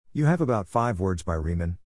You have about 5 words by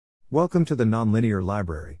Raemon. Welcome to the Nonlinear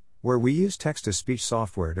Library, where we use text-to-speech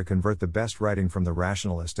software to convert the best writing from the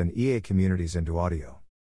Rationalist and EA communities into audio.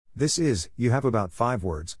 This is You Have About 5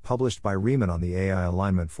 Words, published by Raemon on the AI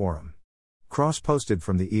Alignment Forum. Cross-posted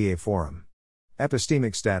from the EA Forum.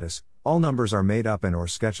 Epistemic Status, all numbers are made up and/or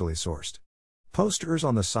sketchily sourced. Post errs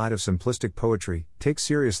on the side of simplistic poetry, take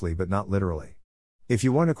seriously but not literally. If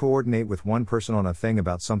you want to coordinate with one person on a thing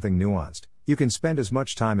about something nuanced, you can spend as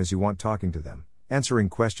much time as you want talking to them, answering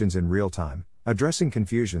questions in real time, addressing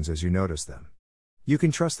confusions as you notice them. You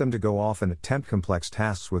can trust them to go off and attempt complex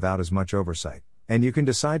tasks without as much oversight, and you can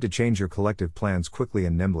decide to change your collective plans quickly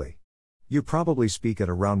and nimbly. You probably speak at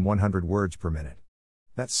around 100 words per minute.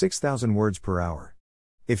 That's 6,000 words per hour.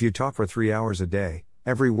 If you talk for 3 hours a day,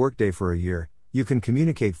 every workday for a year, you can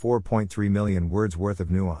communicate 4.3 million words worth of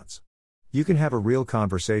nuance. You can have a real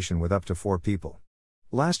conversation with up to 4 people.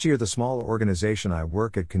 Last year, the small organization I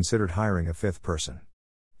work at considered hiring a 5th person.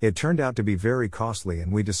 It turned out to be very costly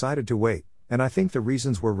and we decided to wait, and I think the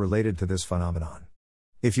reasons were related to this phenomenon.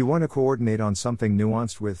 If you want to coordinate on something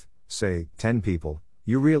nuanced with, say, 10 people,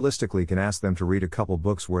 you realistically can ask them to read a couple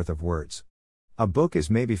books worth of words. A book is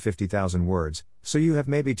maybe 50,000 words, so you have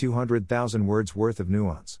maybe 200,000 words worth of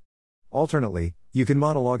nuance. Alternately, you can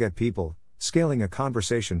monologue at people, scaling a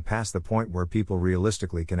conversation past the point where people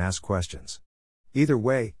realistically can ask questions. Either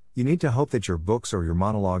way, you need to hope that your books or your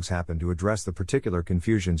monologues happen to address the particular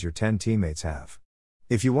confusions your 10 teammates have.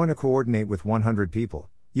 If you want to coordinate with 100 people,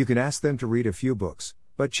 you can ask them to read a few books,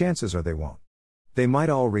 but chances are they won't. They might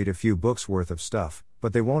all read a few books worth of stuff,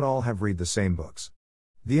 but they won't all have read the same books.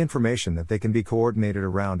 The information that they can be coordinated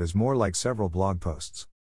around is more like several blog posts.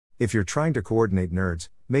 If you're trying to coordinate nerds,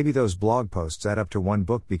 maybe those blog posts add up to one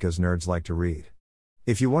book because nerds like to read.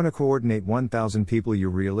 If you want to coordinate 1,000 people, you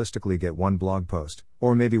realistically get one blog post,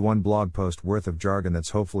 or maybe one blog post worth of jargon that's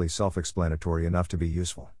hopefully self-explanatory enough to be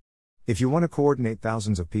useful. If you want to coordinate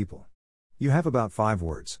thousands of people, you have about 5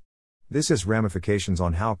 words. This has ramifications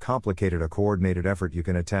on how complicated a coordinated effort you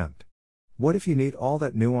can attempt. What if you need all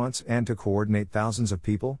that nuance and to coordinate thousands of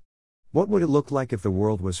people? What would it look like if the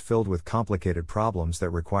world was filled with complicated problems that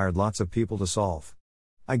required lots of people to solve?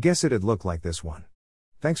 I guess it'd look like this one.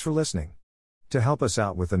 Thanks for listening. To help us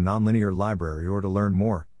out with the Nonlinear Library or to learn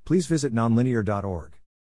more, please visit nonlinear.org.